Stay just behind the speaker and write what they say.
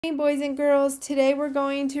Hey boys and girls, today we're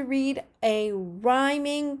going to read a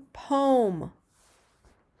rhyming poem.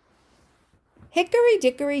 Hickory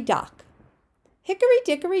dickory dock. Hickory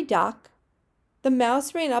dickory dock. The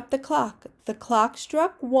mouse ran up the clock. The clock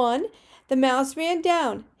struck 1. The mouse ran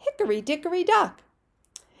down. Hickory dickory dock.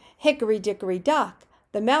 Hickory dickory dock.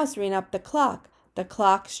 The mouse ran up the clock. The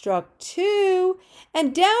clock struck 2.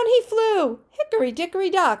 And down he flew. Hickory dickory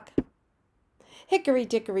dock. Hickory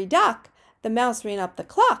dickory dock. The mouse ran up the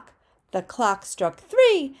clock. The clock struck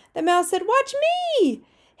 3. The mouse said, "Watch me!"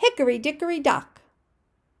 Hickory dickory dock.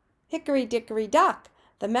 Hickory dickory dock.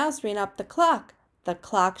 The mouse ran up the clock. The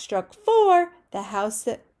clock struck 4. The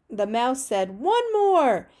mouse said, "One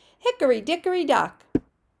more." Hickory dickory dock.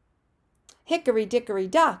 Hickory dickory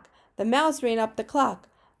dock. The mouse ran up the clock.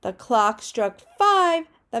 The clock struck 5.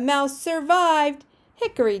 The mouse survived.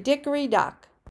 Hickory dickory dock.